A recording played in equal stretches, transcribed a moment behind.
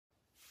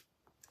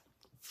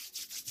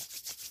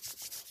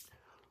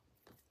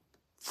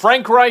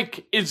Frank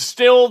Reich is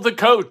still the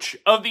coach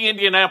of the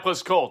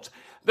Indianapolis Colts.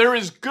 There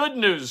is good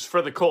news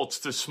for the Colts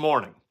this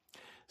morning.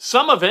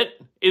 Some of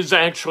it is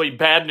actually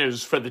bad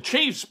news for the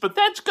Chiefs, but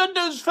that's good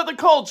news for the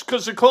Colts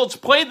because the Colts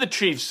play the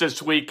Chiefs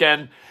this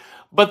weekend.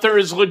 But there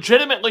is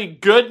legitimately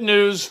good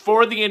news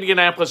for the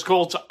Indianapolis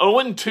Colts,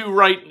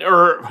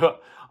 0-2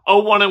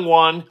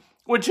 0-1-1,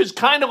 which is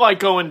kind of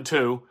like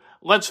 0-2.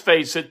 Let's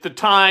face it, the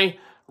tie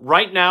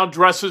right now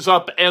dresses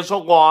up as a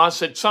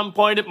loss. At some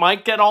point, it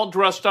might get all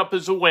dressed up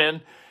as a win.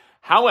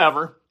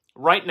 However,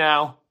 right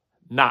now,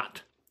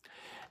 not.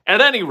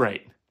 At any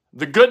rate,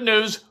 the good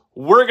news,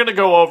 we're going to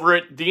go over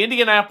it. The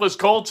Indianapolis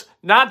Colts,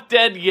 not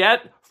dead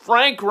yet.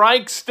 Frank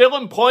Reich, still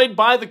employed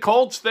by the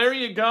Colts. There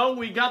you go.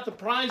 We got the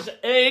prize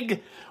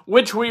egg,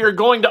 which we are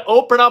going to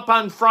open up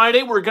on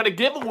Friday. We're going to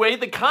give away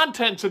the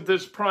contents of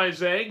this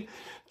prize egg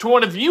to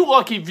one of you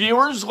lucky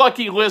viewers,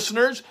 lucky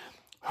listeners,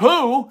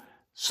 who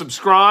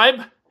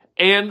subscribe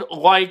and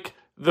like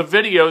the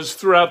videos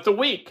throughout the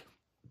week.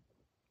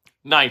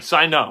 Nice,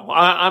 I know.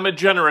 I'm a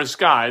generous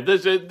guy.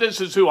 This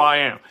is who I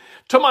am.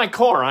 To my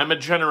core, I'm a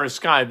generous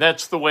guy.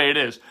 That's the way it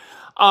is.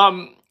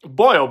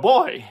 Boy, oh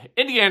boy,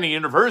 Indiana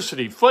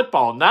University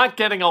football not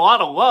getting a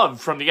lot of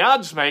love from the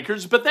odds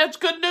makers, but that's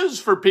good news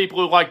for people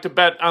who like to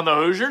bet on the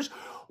Hoosiers.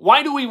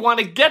 Why do we want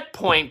to get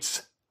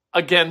points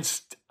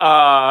against,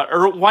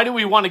 or why do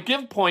we want to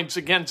give points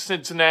against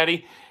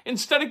Cincinnati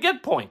instead of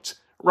get points,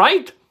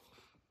 right?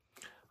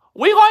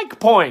 We like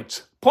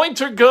points.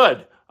 Points are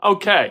good.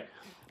 Okay.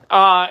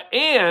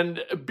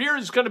 And beer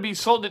is going to be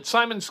sold at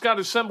Simon Scott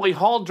Assembly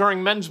Hall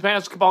during men's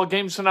basketball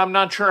games, and I'm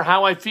not sure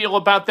how I feel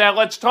about that.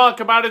 Let's talk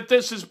about it.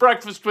 This is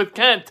Breakfast with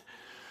Kent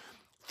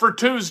for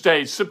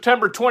Tuesday,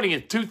 September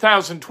 20th,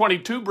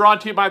 2022,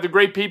 brought to you by the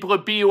great people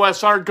at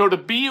BUSR. Go to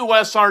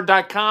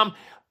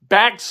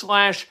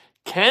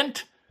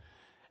busr.com/Kent.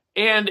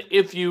 And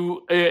if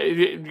you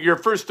your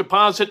first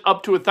deposit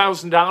up to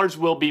 $1,000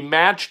 will be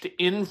matched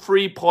in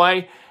free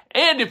play.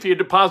 And if you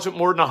deposit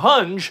more than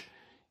 $100,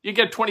 you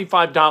get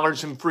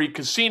 $25 in free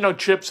casino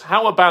chips.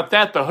 How about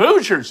that? The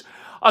Hoosiers,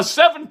 a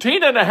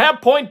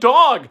 17.5-point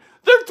dog.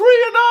 They're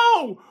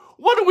 3-0.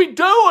 What are we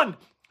doing?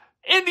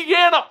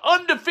 Indiana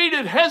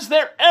undefeated. Has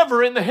there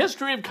ever in the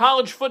history of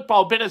college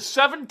football been a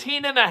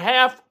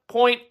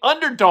 17.5-point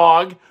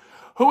underdog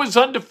who is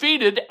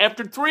undefeated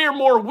after 3 or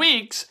more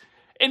weeks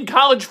in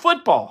college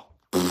football?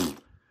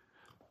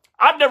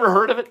 I've never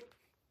heard of it.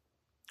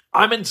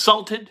 I'm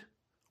insulted.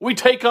 We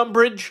take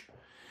umbrage.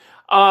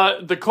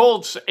 The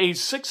Colts, a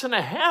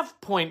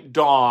 6.5-point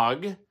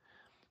dog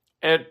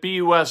at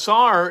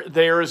BUSR.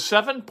 They are a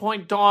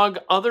 7-point dog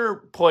other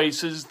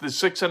places. The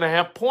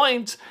 6.5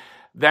 points,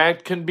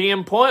 that can be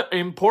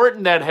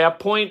important. That half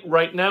point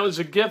right now is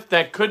a gift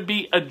that could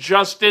be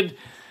adjusted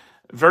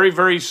very,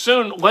 very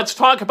soon. Let's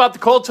talk about the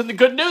Colts and the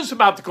good news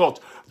about the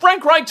Colts.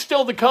 Frank Reich's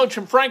still the coach,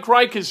 and Frank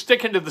Reich is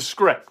sticking to the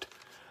script.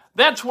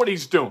 That's what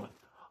he's doing.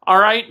 All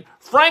right?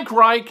 Frank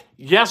Reich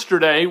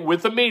yesterday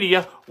with the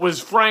media was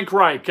Frank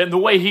Reich and the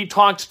way he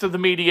talks to the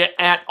media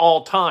at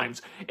all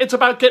times. It's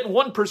about getting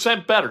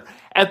 1% better.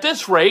 At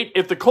this rate,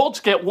 if the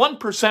Colts get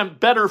 1%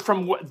 better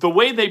from the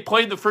way they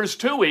played the first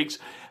 2 weeks,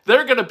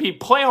 they're going to be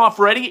playoff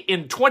ready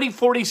in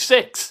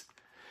 2046.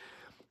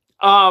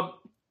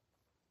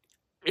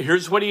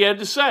 Here's what he had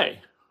to say,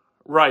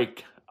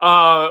 Reich.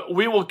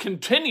 We will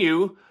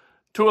continue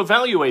to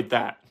evaluate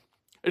that.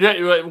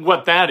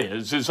 What that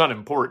is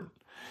unimportant.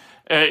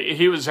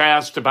 He was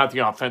asked about the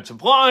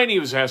offensive line. He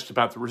was asked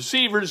about the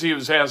receivers. He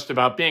was asked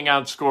about being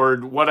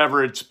outscored,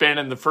 whatever it's been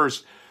in the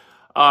first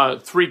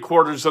 3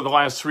 quarters of the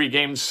last 3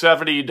 games,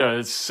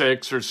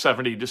 70-6 or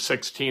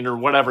 70-16 or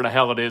whatever the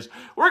hell it is.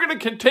 We're going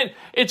to continue.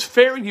 It's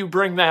fair you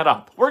bring that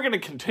up. We're going to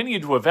continue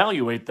to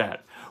evaluate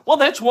that. Well,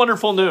 that's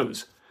wonderful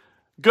news.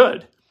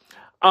 Good.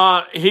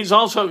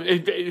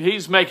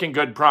 He's making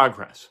good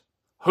progress.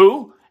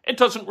 Who? It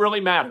doesn't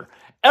really matter.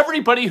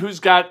 Everybody who's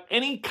got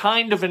any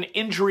kind of an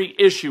injury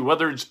issue,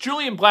 whether it's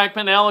Julian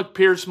Blackmon, Alec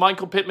Pierce,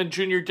 Michael Pittman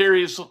Jr.,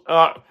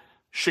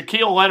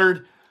 Shaquille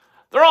Leonard,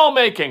 they're all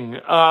making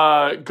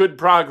good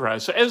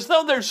progress, as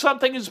though there's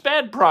something as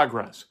bad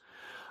progress.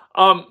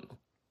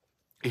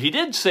 He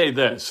did say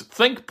this: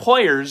 think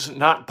players,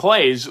 not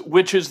plays,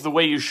 which is the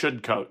way you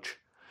should coach.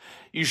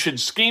 You should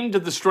scheme to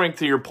the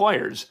strength of your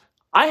players.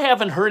 I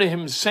haven't heard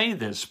him say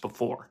this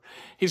before.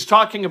 He's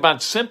talking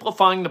about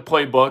simplifying the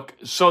playbook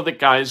so that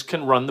guys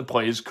can run the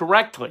plays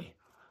correctly.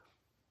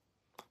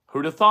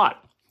 Who'd have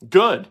thought?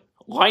 Good.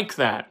 Like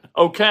that.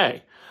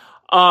 Okay.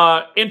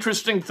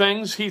 Interesting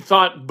things. He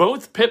thought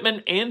both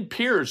Pittman and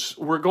Pierce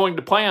were going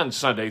to play on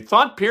Sunday.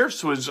 Thought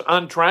Pierce was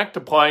on track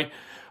to play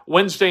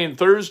Wednesday and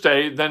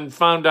Thursday, then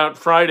found out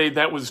Friday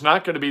that was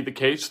not going to be the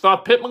case.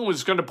 Thought Pittman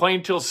was going to play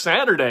until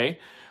Saturday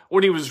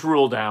when he was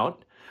ruled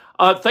out.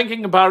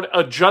 Thinking about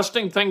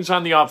adjusting things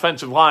on the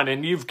offensive line,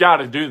 and you've got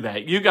to do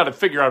that. You got to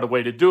figure out a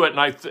way to do it.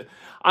 And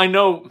I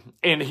know,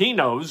 and he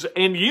knows,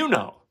 and you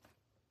know,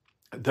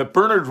 that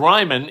Bernard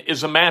Ryman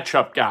is a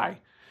matchup guy,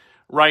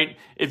 right?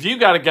 If you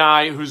got a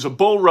guy who's a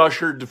bull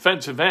rusher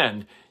defensive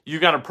end, you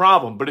got a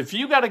problem. But if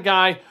you got a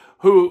guy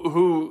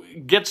who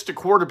gets to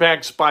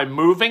quarterbacks by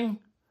moving,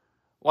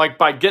 like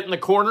by getting the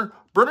corner,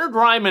 Bernard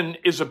Ryman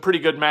is a pretty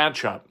good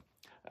matchup.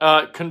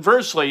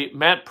 Conversely,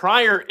 Matt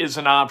Pryor is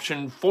an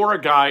option for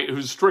a guy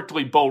who's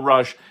strictly bull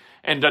rush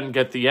and doesn't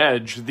get the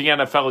edge. The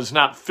NFL is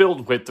not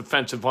filled with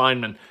defensive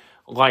linemen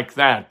like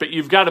that. But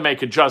you've got to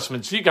make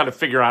adjustments. You've got to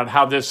figure out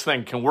how this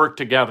thing can work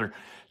together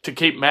to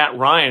keep Matt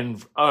Ryan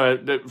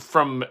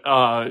from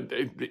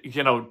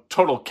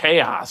total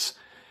chaos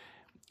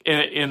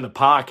in the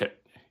pocket.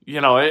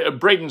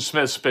 Braden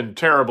Smith's been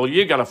terrible.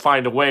 You got to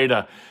find a way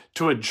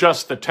to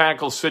adjust the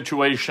tackle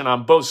situation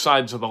on both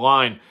sides of the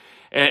line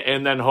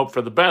and then hope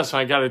for the best.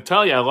 I got to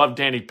tell you, I love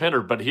Danny Pinter,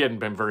 but he hadn't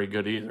been very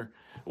good either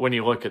when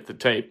you look at the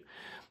tape.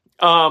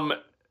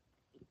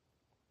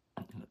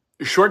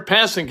 Short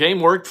passing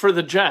game worked for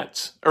the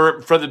Jets,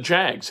 or for the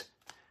Jags.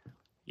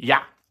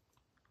 Yeah,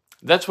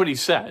 that's what he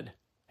said.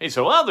 He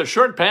said, well, the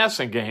short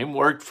passing game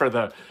worked for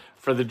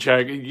the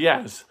Jags.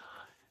 Yes,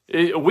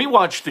 we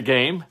watched the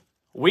game.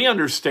 We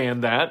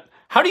understand that.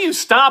 How do you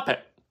stop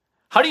it?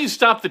 How do you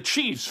stop the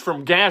Chiefs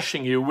from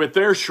gashing you with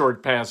their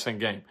short passing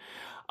game?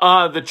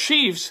 The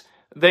Chiefs,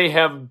 they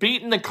have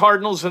beaten the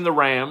Cardinals and the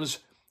Rams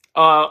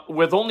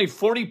with only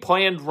 40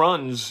 planned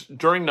runs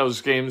during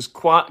those games.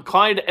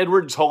 Clyde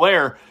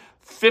Edwards-Helaire,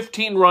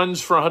 15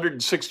 runs for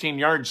 116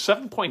 yards,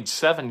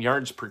 7.7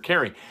 yards per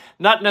carry.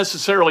 Not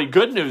necessarily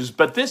good news,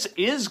 but this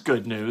is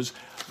good news.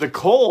 The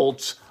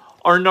Colts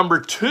are number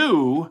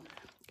 2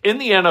 in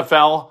the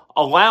NFL,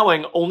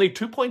 allowing only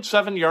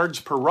 2.7 yards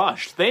per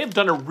rush. They have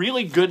done a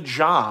really good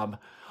job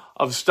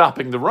of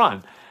stopping the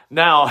run.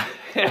 Now,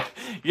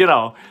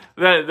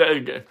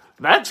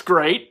 that's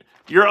great.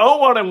 You're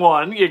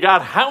 0-1. You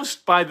got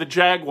housed by the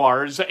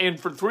Jaguars, and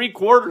for 3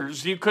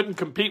 quarters, you couldn't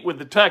compete with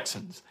the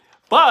Texans.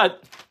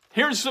 But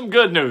here's some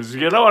good news.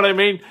 You know what I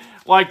mean?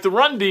 Like, the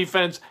run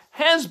defense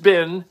has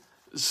been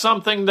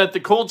something that the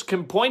Colts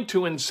can point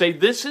to and say,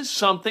 this is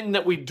something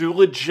that we do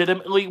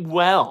legitimately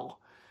well.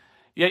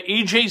 Yeah,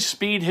 E.J.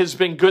 Speed has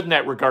been good in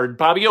that regard.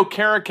 Bobby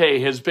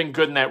Okereke has been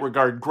good in that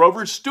regard.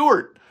 Grover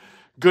Stewart,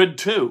 good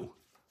too.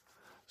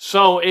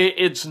 So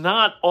it's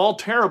not all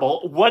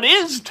terrible. What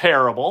is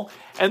terrible,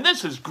 and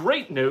this is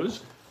great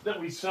news that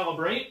we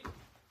celebrate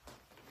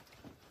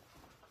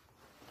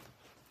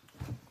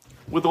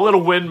with a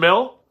little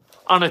windmill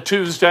on a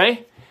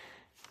Tuesday,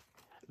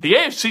 the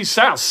AFC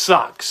South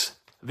sucks.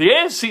 The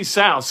AFC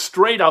South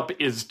straight up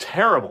is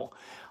terrible.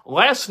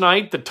 Last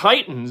night, the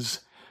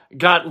Titans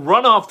got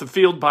run off the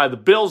field by the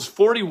Bills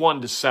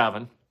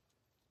 41-7.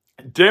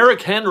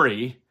 Derrick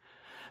Henry,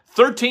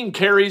 13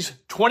 carries,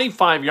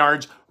 25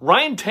 yards.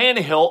 Ryan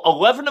Tannehill,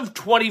 11 of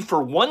 20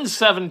 for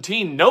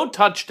 117, no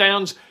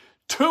touchdowns,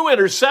 2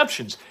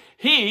 interceptions.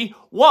 He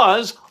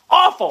was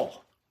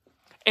awful.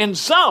 And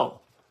so,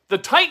 the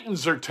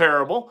Titans are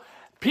terrible.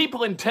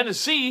 People in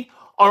Tennessee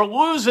are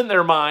losing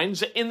their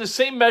minds. In the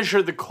same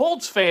measure, the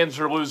Colts fans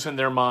are losing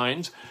their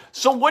minds.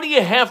 So what do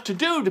you have to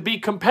do to be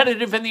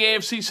competitive in the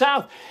AFC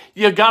South?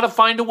 You got to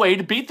find a way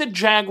to beat the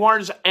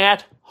Jaguars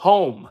at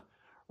home,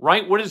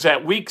 right? What is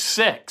that, week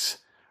 6,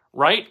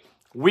 right?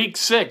 Week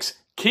 6,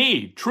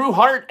 key, True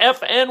Heart,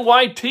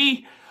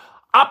 FNYT.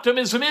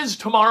 Optimism is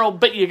tomorrow,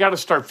 but you got to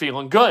start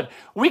feeling good.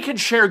 We can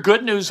share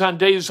good news on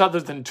days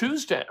other than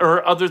Tuesday,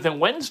 or other than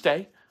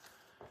Wednesday,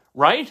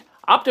 right?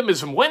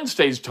 Optimism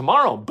Wednesday's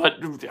tomorrow, but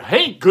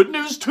hey, good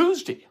news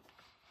Tuesday.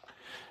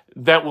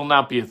 That will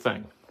not be a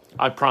thing,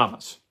 I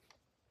promise.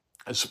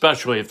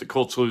 Especially if the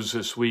Colts lose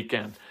this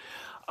weekend.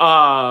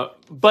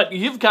 But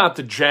you've got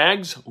the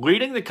Jags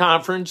leading the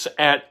conference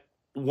at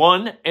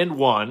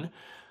 1-1.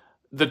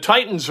 The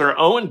Titans are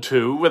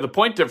 0-2 with a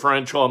point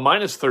differential of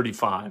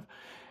 -35.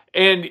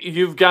 And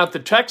you've got the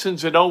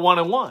Texans at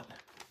 0-1.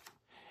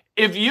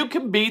 If you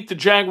can beat the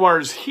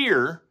Jaguars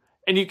here,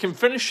 and you can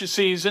finish the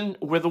season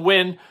with a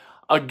win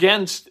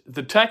against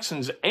the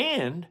Texans,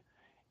 and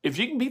if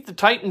you can beat the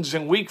Titans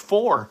in week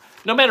 4,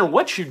 no matter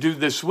what you do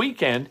this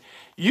weekend,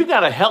 you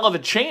got a hell of a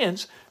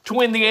chance to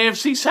win the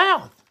AFC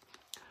South.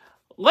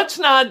 Let's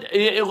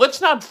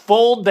not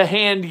fold the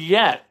hand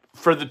yet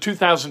for the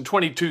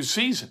 2022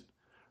 season,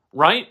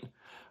 right?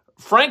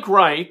 Frank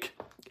Reich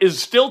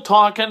is still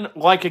talking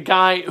like a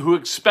guy who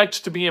expects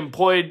to be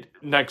employed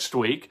next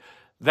week.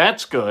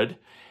 That's good.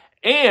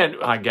 And,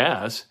 I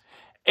guess,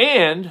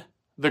 and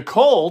the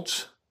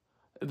Colts,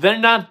 they're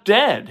not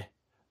dead.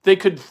 They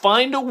could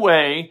find a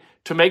way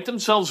to make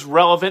themselves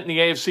relevant in the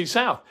AFC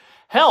South.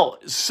 Hell,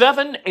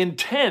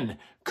 7-10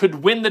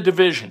 could win the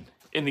division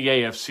in the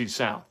AFC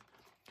South.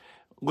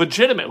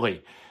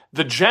 Legitimately.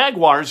 The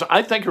Jaguars,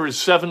 I think, are a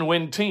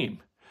 7-win team.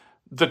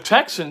 The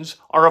Texans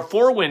are a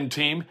 4-win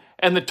team,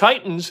 and the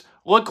Titans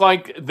look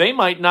like they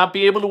might not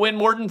be able to win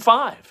more than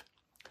 5.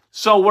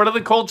 So what do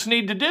the Colts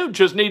need to do?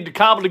 Just need to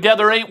cobble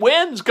together 8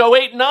 wins, go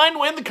 8-9,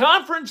 win the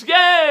conference.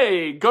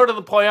 Yay! Go to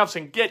the playoffs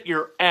and get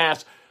your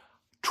ass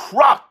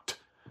trucked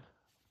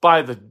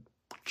by the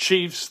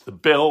Chiefs, the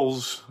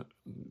Bills,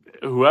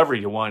 whoever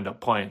you wind up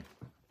playing.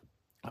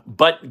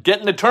 But get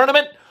in the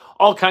tournament,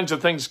 all kinds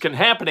of things can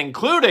happen,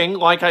 including,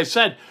 like I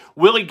said,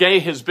 Willie Gay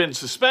has been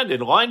suspended.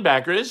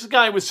 Linebacker, this is a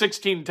guy with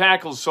 16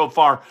 tackles so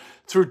far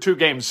through 2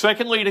 games.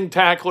 Second leading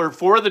tackler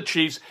for the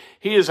Chiefs.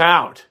 He is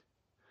out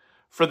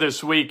for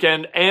this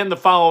weekend and the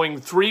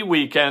following 3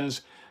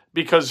 weekends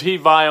because he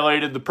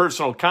violated the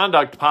personal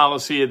conduct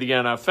policy of the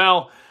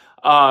NFL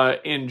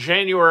in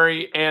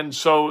January, and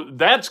so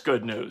that's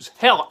good news.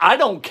 Hell, I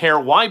don't care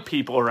why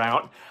people are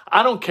out.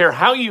 I don't care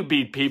how you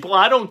beat people.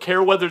 I don't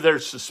care whether they're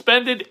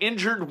suspended,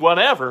 injured,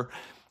 whatever.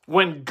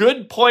 When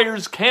good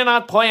players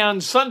cannot play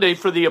on Sunday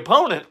for the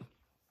opponent,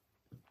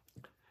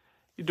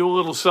 you do a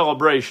little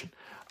celebration.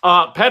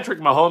 Patrick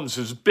Mahomes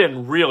has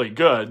been really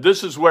good.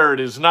 This is where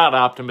it is not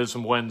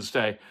Optimism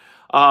Wednesday.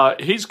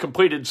 He's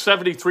completed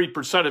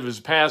 73% of his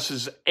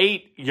passes,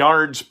 8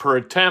 yards per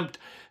attempt,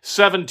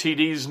 7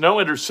 TDs, no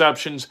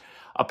interceptions,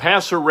 a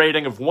passer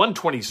rating of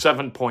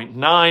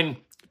 127.9.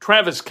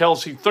 Travis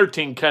Kelce,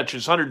 13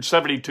 catches,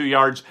 172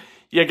 yards.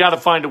 You got to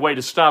find a way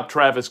to stop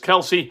Travis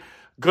Kelce.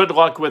 Good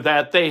luck with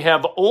that. They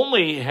have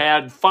only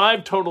had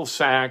 5 total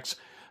sacks.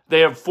 They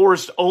have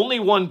forced only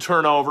 1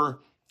 turnover.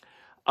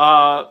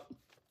 So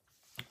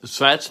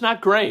that's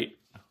not great.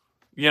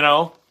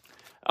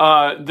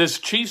 This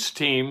Chiefs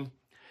team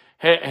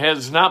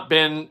has not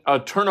been a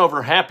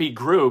turnover-happy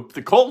group.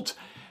 The Colts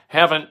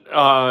haven't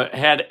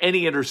had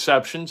any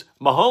interceptions.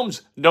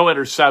 Mahomes, no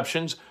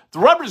interceptions. The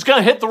rubber's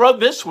going to hit the road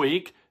this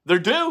week. They're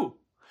due.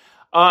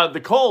 The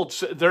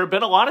Colts, there have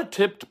been a lot of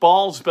tipped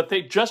balls, but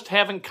they just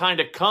haven't kind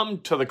of come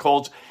to the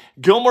Colts.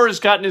 Gilmore has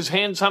gotten his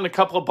hands on a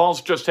couple of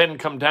balls, just hadn't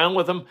come down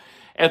with them.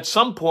 At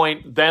some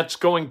point, that's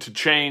going to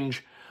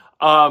change.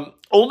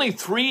 Only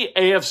 3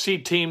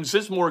 AFC teams,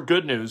 this is more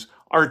good news,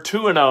 are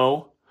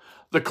 2-0.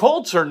 The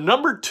Colts are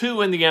number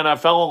 2 in the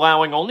NFL,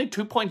 allowing only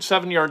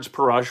 2.7 yards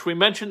per rush. We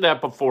mentioned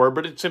that before,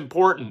 but it's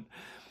important.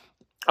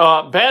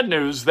 Bad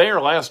news, they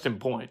are last in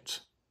points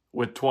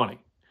with 20.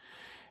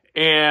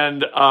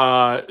 And 0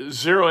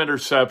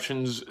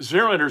 interceptions.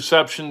 0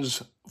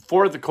 interceptions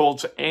for the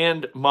Colts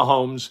and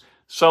Mahomes.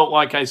 So,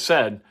 like I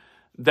said,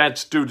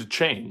 that's due to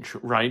change,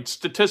 right?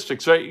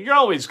 Statistics. You're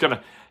always going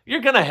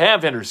to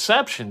have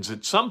interceptions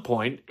at some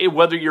point,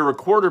 whether you're a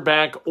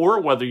quarterback or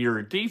whether you're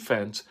a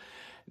defense.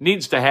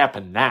 Needs to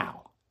happen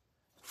now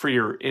for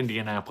your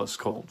Indianapolis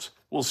Colts.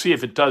 We'll see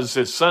if it does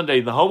this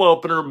Sunday, the home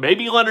opener.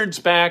 Maybe Leonard's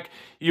back.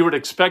 You would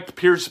expect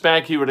Pierce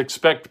back. You would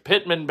expect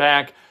Pittman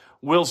back.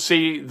 We'll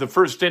see. The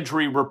first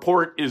injury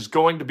report is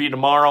going to be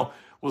tomorrow.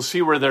 We'll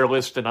see where they're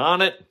listed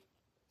on it.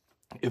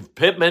 If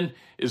Pittman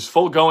is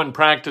full go in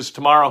practice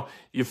tomorrow,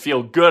 you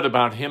feel good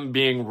about him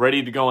being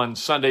ready to go on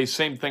Sunday.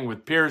 Same thing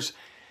with Pierce.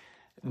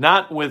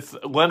 Not with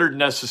Leonard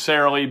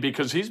necessarily,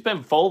 because he's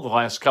been full the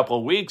last couple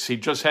of weeks. He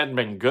just hadn't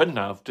been good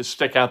enough to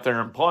stick out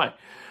there and play.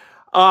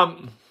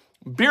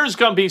 Beer's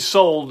going to be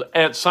sold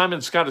at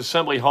Simon Scott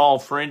Assembly Hall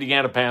for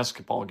Indiana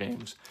basketball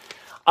games.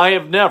 I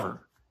have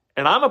never,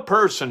 and I'm a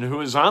person who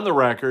is on the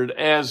record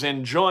as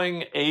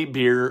enjoying a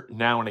beer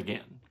now and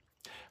again.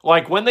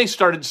 Like when they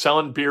started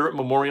selling beer at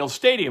Memorial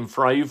Stadium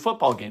for IU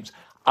football games.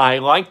 I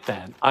liked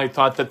that. I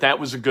thought that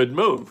was a good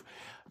move.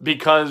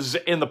 Because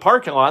in the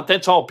parking lot,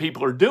 that's all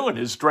people are doing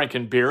is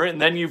drinking beer.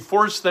 And then you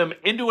force them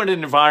into an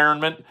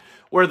environment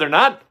where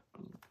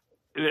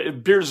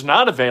beer's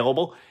not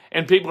available.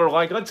 And people are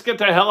like, let's get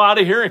the hell out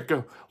of here and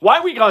go. Why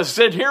are we going to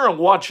sit here and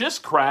watch this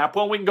crap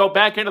when we can go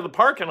back into the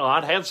parking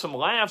lot, have some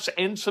laughs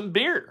and some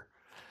beer?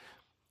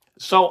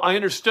 So I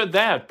understood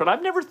that. But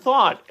I've never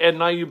thought at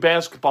an IU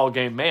basketball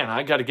game, man,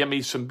 I got to get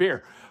me some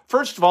beer.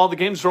 First of all, the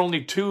games are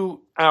only 2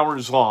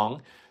 hours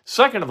long.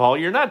 Second of all,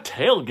 you're not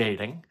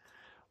tailgating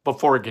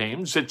before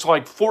games. It's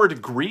like 4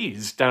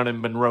 degrees down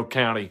in Monroe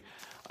County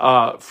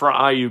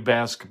for IU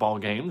basketball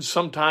games.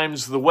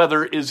 Sometimes the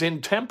weather is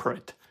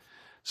intemperate,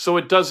 so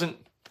it doesn't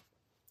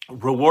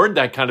reward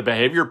that kind of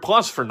behavior.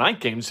 Plus, for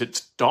night games,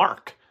 it's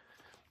dark.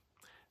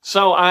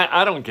 So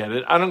I don't get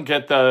it. I don't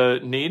get the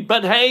need.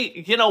 But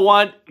hey, you know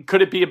what?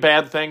 Could it be a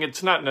bad thing?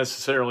 It's not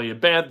necessarily a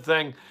bad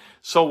thing.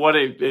 So what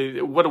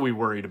are we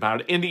worried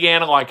about?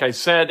 Indiana, like I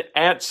said,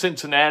 at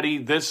Cincinnati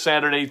this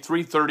Saturday,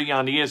 3:30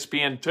 on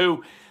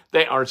ESPN2.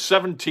 They are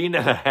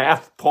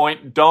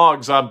 17.5-point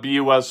dogs on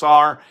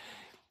BUSR.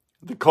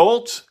 The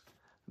Colts,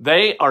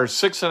 they are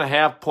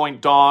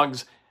 6.5-point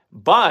dogs,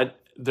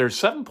 but they're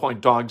 7-point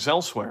dogs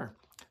elsewhere.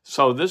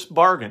 So this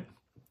bargain,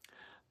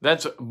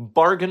 that's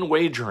bargain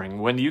wagering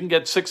when you can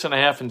get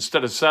 6.5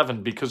 instead of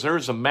 7, because there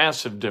is a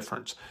massive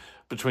difference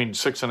between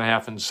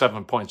 6.5 and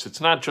 7 points.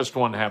 It's not just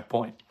 1.5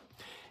 point.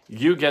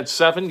 You get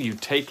 7, you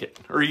take it.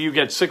 Or you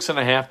get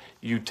 6.5,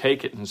 you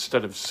take it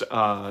instead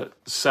of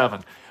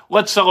 7.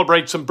 Let's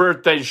celebrate some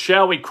birthdays,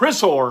 shall we?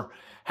 Chris Orr,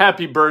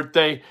 happy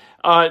birthday.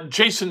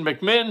 Jason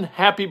McMinn,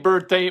 happy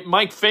birthday.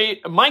 Mike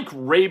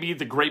Raby,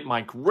 the great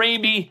Mike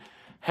Raby,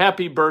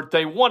 happy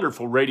birthday.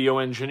 Wonderful radio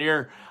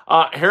engineer.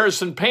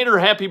 Harrison Painter,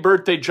 happy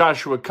birthday.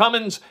 Joshua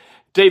Cummins,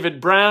 David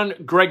Brown,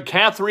 Greg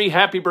Cathery,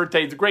 happy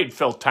birthday. The great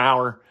Phil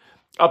Tower,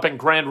 up in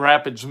Grand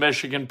Rapids,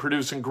 Michigan,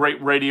 producing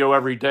great radio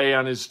every day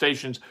on his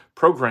station's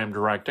program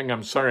directing.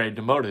 I'm sorry I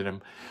demoted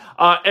him.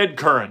 Ed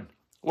Curran.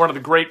 one of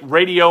the great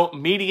radio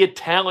media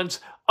talents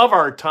of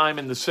our time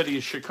in the city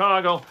of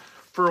Chicago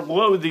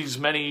for these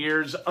many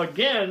years.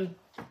 Again,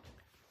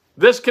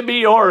 this can be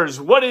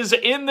yours. What is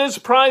in this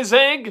prize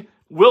egg?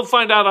 We'll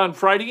find out on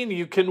Friday, and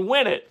you can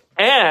win it.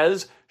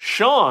 As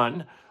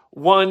Sean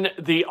won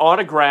the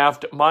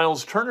autographed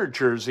Miles Turner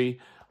jersey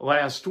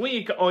last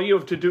week, all you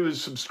have to do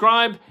is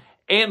subscribe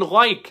and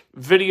like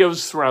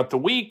videos throughout the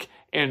week,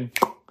 and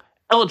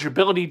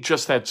eligibility,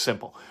 just that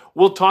simple.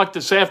 We'll talk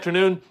this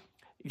afternoon.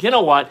 You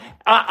know what?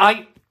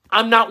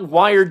 I'm not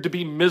wired to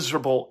be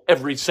miserable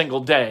every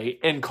single day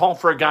and call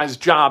for a guy's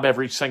job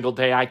every single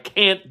day. I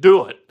can't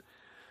do it.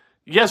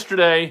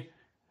 Yesterday,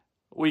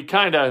 we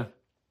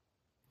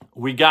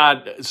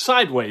got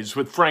sideways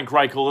with Frank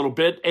Reich a little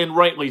bit, and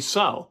rightly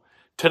so.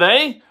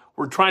 Today,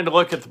 we're trying to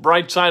look at the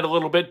bright side a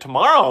little bit.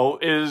 Tomorrow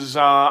is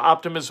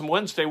Optimism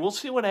Wednesday. We'll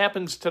see what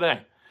happens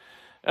today.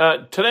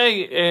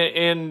 Today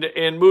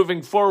and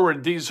moving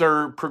forward, these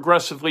are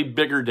progressively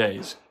bigger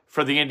days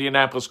for the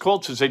Indianapolis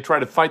Colts as they try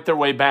to fight their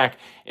way back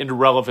into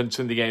relevance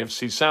in the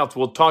AFC South.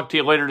 We'll talk to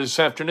you later this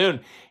afternoon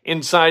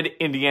inside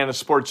Indiana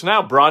Sports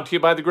Now, brought to you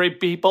by the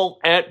great people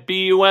at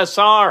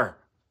BUSR.